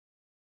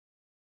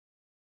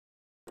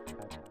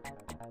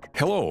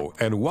Hello,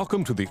 and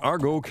welcome to the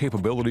Argo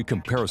Capability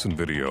Comparison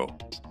video.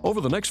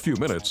 Over the next few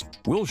minutes,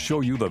 we'll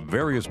show you the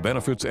various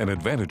benefits and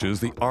advantages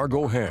the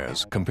Argo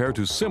has compared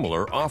to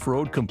similar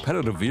off-road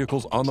competitive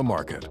vehicles on the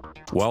market.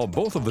 While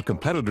both of the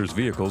competitors'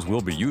 vehicles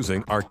we'll be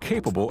using are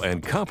capable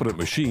and competent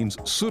machines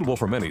suitable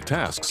for many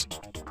tasks,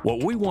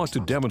 what we want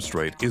to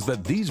demonstrate is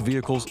that these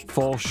vehicles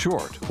fall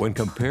short when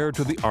compared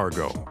to the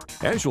Argo.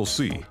 As you'll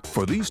see,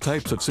 for these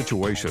types of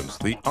situations,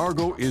 the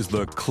Argo is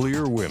the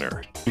clear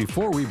winner.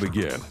 Before we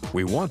begin,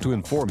 we want to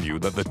inform you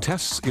that the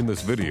tests in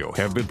this video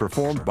have been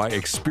performed by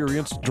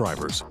experienced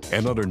drivers,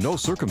 and under no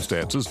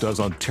circumstances does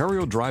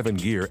Ontario Drive and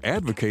Gear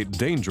advocate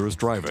dangerous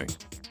driving.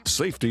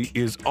 Safety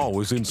is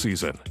always in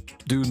season.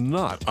 Do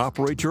not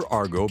operate your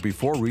Argo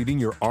before reading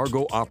your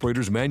Argo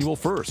Operator's Manual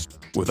first.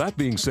 With that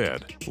being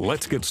said,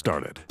 let's get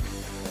started.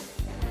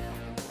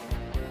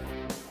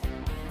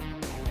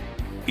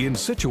 In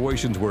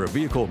situations where a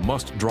vehicle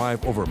must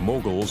drive over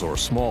moguls or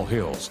small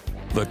hills,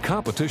 the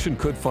competition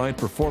could find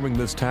performing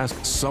this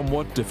task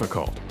somewhat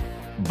difficult.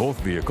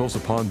 Both vehicles,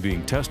 upon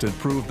being tested,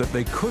 proved that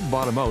they could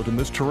bottom out in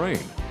this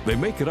terrain. They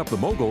make it up the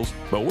moguls,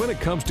 but when it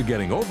comes to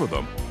getting over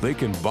them, they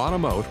can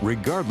bottom out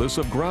regardless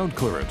of ground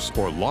clearance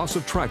or loss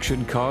of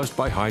traction caused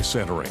by high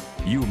centering.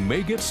 You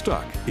may get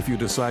stuck if you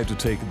decide to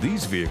take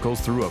these vehicles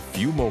through a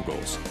few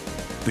moguls.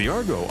 The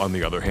Argo, on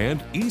the other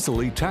hand,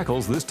 easily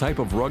tackles this type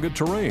of rugged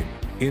terrain.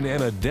 In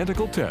an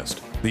identical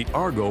test, the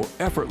Argo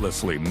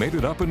effortlessly made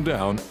it up and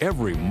down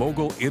every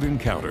mogul it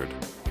encountered.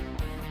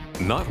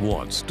 Not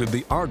once did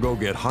the Argo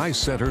get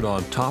high-centered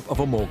on top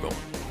of a mogul.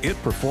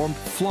 It performed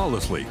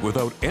flawlessly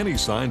without any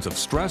signs of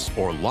stress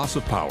or loss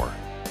of power.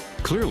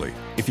 Clearly,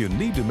 if you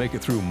need to make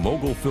it through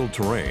mogul-filled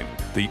terrain,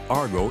 the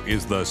Argo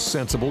is the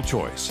sensible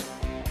choice.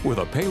 With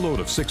a payload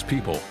of 6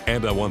 people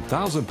and a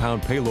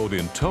 1,000-pound payload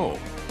in tow,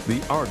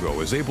 the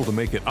Argo is able to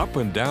make it up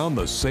and down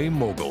the same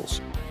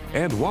moguls.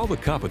 And while the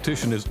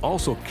competition is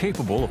also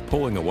capable of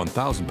pulling a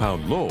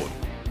 1,000-pound load,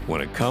 when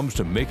it comes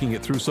to making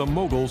it through some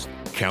moguls,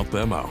 count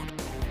them out.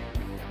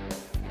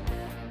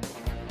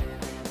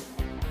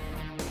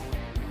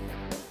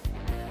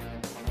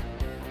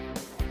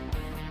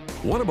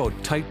 What about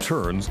tight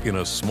turns in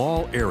a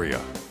small area?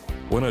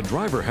 When a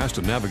driver has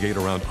to navigate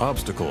around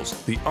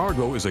obstacles, the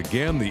Argo is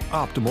again the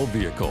optimal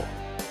vehicle.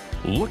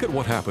 Look at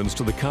what happens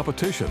to the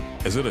competition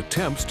as it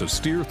attempts to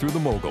steer through the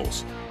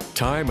moguls.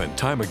 Time and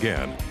time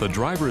again, the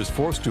driver is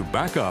forced to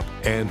back up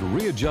and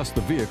readjust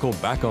the vehicle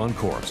back on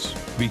course.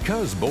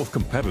 Because both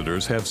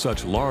competitors have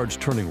such large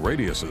turning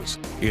radiuses,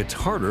 it's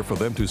harder for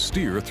them to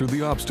steer through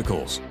the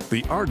obstacles.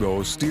 The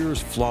Argo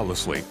steers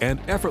flawlessly and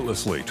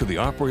effortlessly to the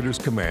operator's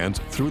commands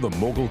through the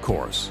mogul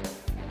course.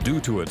 Due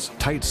to its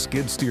tight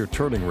skid steer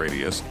turning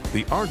radius,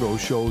 the Argo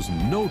shows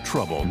no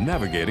trouble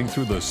navigating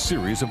through the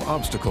series of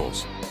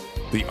obstacles.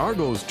 The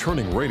Argo's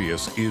turning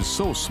radius is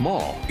so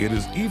small, it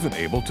is even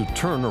able to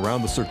turn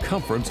around the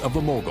circumference of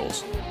the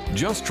moguls.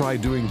 Just try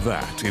doing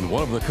that in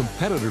one of the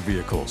competitor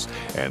vehicles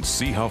and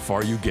see how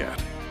far you get.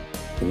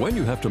 When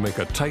you have to make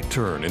a tight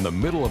turn in the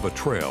middle of a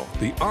trail,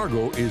 the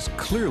Argo is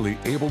clearly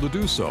able to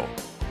do so.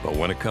 But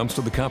when it comes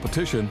to the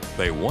competition,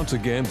 they once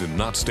again do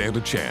not stand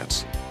a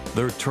chance.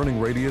 Their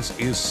turning radius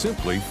is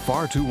simply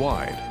far too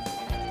wide.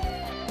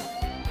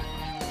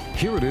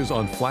 Here it is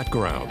on flat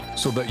ground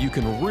so that you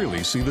can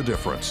really see the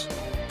difference.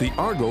 The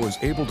Argo is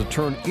able to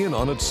turn in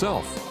on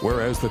itself,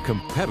 whereas the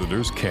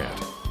competitors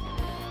can't.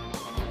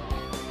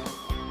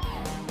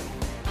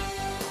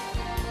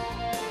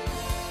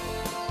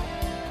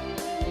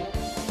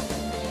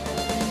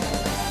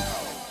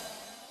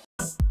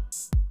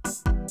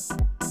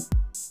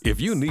 If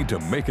you need to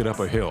make it up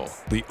a hill,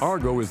 the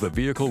Argo is the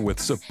vehicle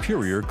with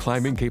superior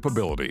climbing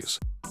capabilities.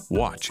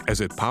 Watch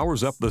as it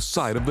powers up the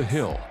side of the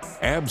hill.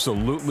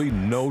 Absolutely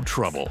no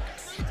trouble.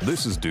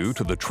 This is due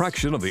to the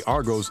traction of the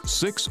Argo's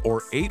 6-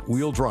 or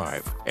 8-wheel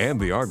drive, and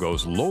the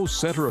Argo's low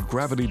center of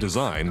gravity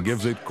design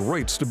gives it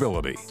great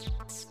stability.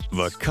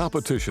 The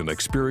competition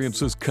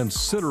experiences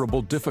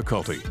considerable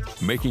difficulty,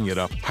 making it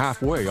up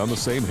halfway on the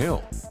same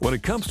hill. When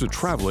it comes to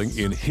traveling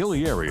in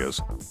hilly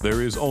areas,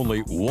 there is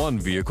only one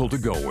vehicle to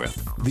go with,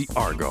 the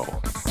Argo.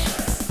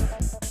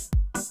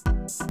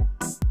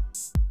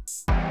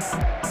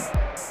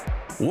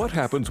 What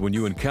happens when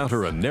you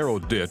encounter a narrow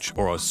ditch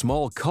or a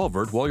small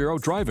culvert while you're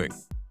out driving?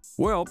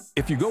 Well,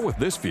 if you go with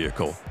this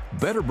vehicle,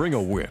 better bring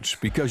a winch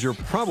because you're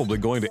probably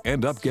going to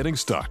end up getting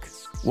stuck.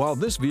 While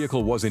this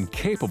vehicle was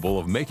incapable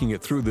of making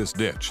it through this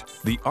ditch,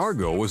 the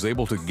Argo was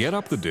able to get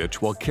up the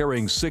ditch while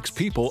carrying 6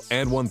 people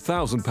and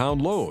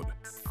 1,000-pound load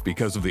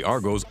because of the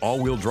Argo's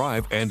all-wheel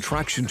drive and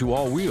traction to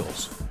all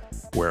wheels,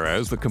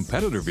 whereas the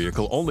competitor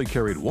vehicle only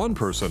carried 1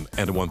 person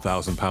and a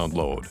 1,000-pound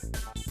load.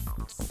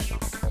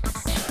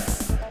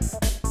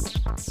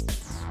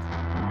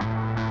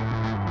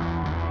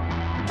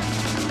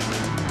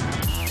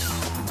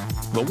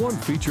 The one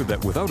feature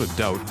that without a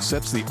doubt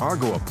sets the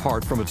Argo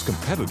apart from its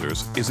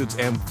competitors is its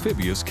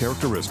amphibious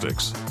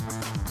characteristics.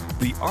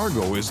 The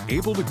Argo is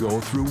able to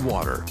go through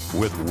water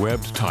with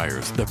webbed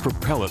tires that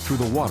propel it through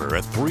the water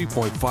at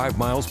 3.5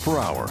 miles per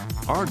hour.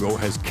 Argo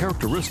has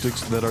characteristics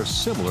that are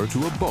similar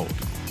to a boat.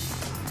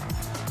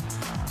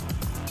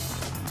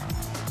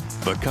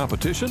 The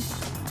competition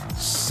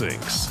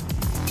sinks.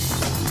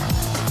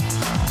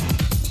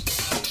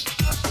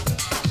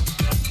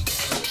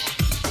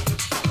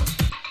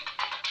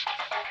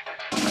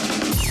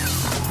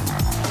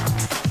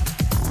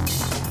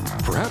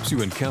 Perhaps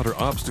you encounter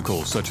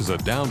obstacles such as a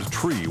downed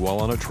tree while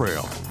on a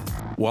trail.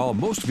 While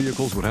most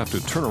vehicles would have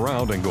to turn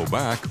around and go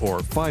back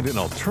or find an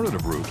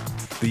alternative route,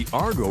 the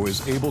Argo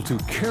is able to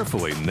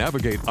carefully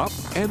navigate up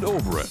and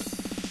over it.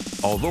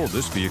 Although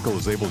this vehicle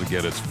is able to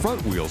get its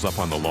front wheels up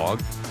on the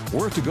log,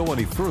 were it to go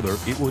any further,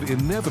 it would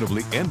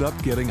inevitably end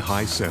up getting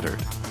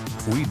high-centered.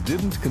 We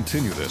didn't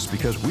continue this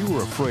because we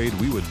were afraid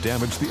we would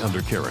damage the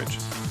undercarriage.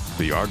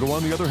 The Argo,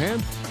 on the other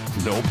hand,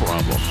 no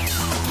problem.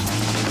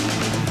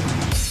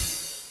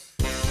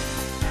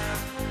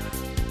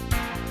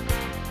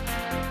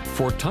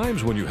 For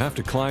times when you have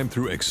to climb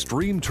through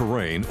extreme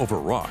terrain over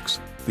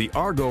rocks, the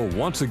Argo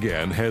once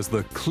again has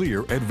the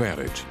clear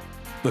advantage.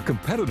 The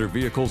competitor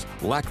vehicles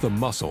lack the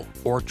muscle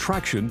or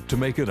traction to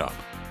make it up.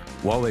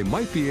 While they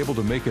might be able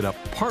to make it up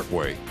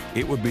partway,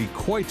 it would be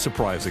quite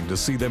surprising to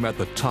see them at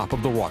the top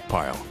of the rock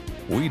pile.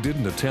 We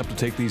didn't attempt to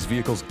take these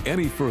vehicles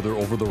any further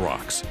over the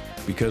rocks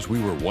because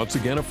we were once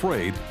again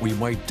afraid we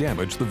might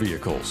damage the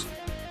vehicles.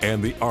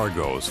 And the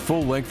Argo's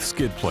full-length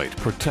skid plate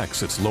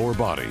protects its lower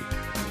body.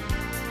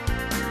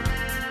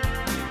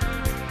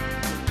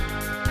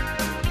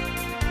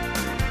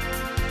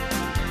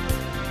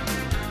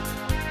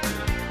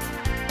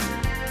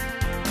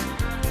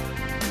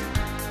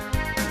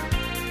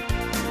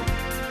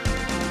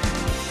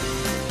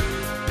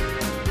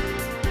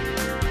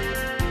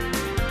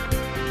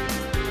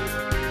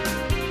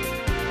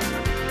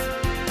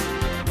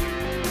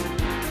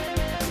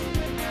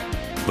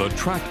 The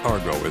tracked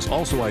Argo is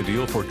also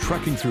ideal for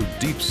trekking through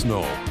deep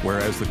snow,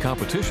 whereas the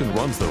competition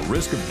runs the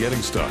risk of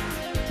getting stuck.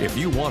 If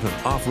you want an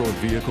off-road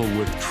vehicle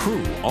with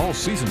true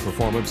all-season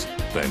performance,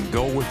 then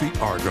go with the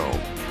Argo.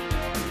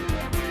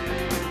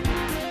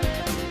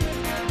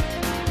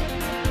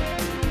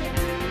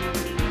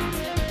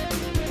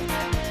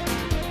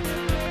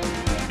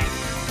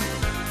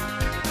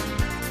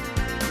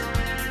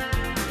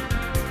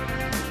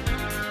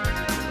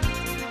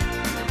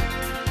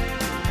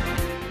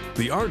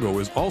 The Argo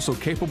is also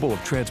capable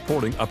of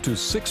transporting up to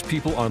 6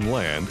 people on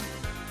land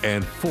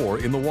and 4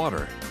 in the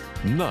water.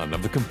 None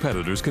of the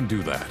competitors can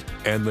do that,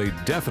 and they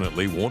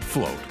definitely won't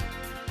float.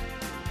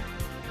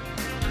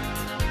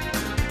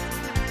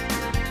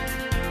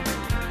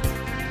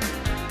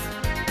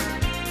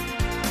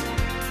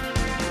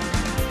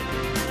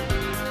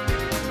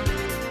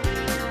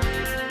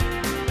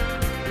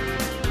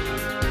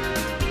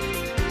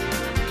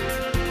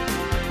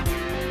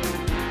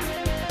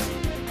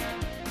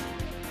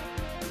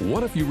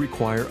 What if you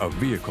require a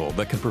vehicle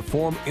that can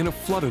perform in a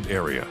flooded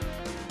area?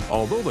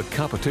 Although the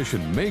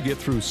competition may get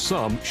through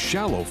some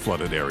shallow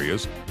flooded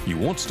areas, you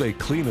won't stay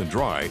clean and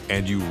dry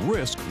and you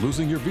risk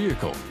losing your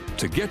vehicle.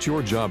 To get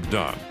your job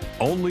done,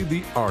 only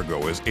the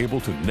Argo is able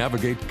to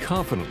navigate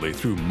confidently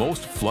through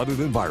most flooded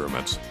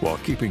environments while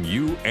keeping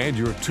you and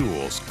your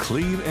tools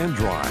clean and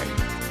dry.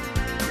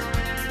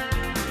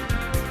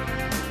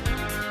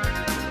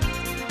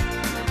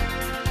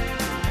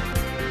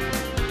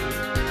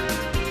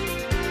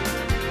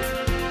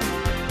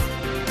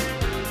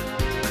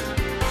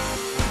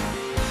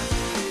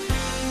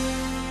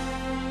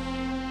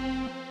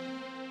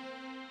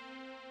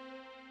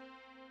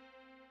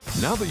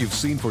 Now that you've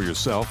seen for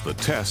yourself the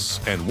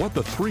tests and what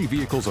the 3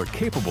 vehicles are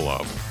capable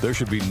of, there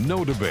should be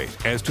no debate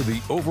as to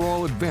the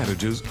overall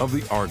advantages of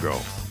the Argo.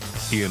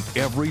 In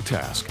every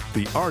task,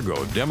 the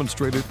Argo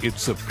demonstrated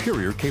its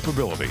superior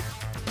capability.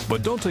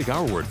 But don't take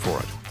our word for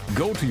it.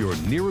 Go to your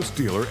nearest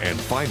dealer and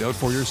find out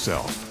for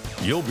yourself.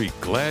 You'll be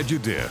glad you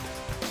did.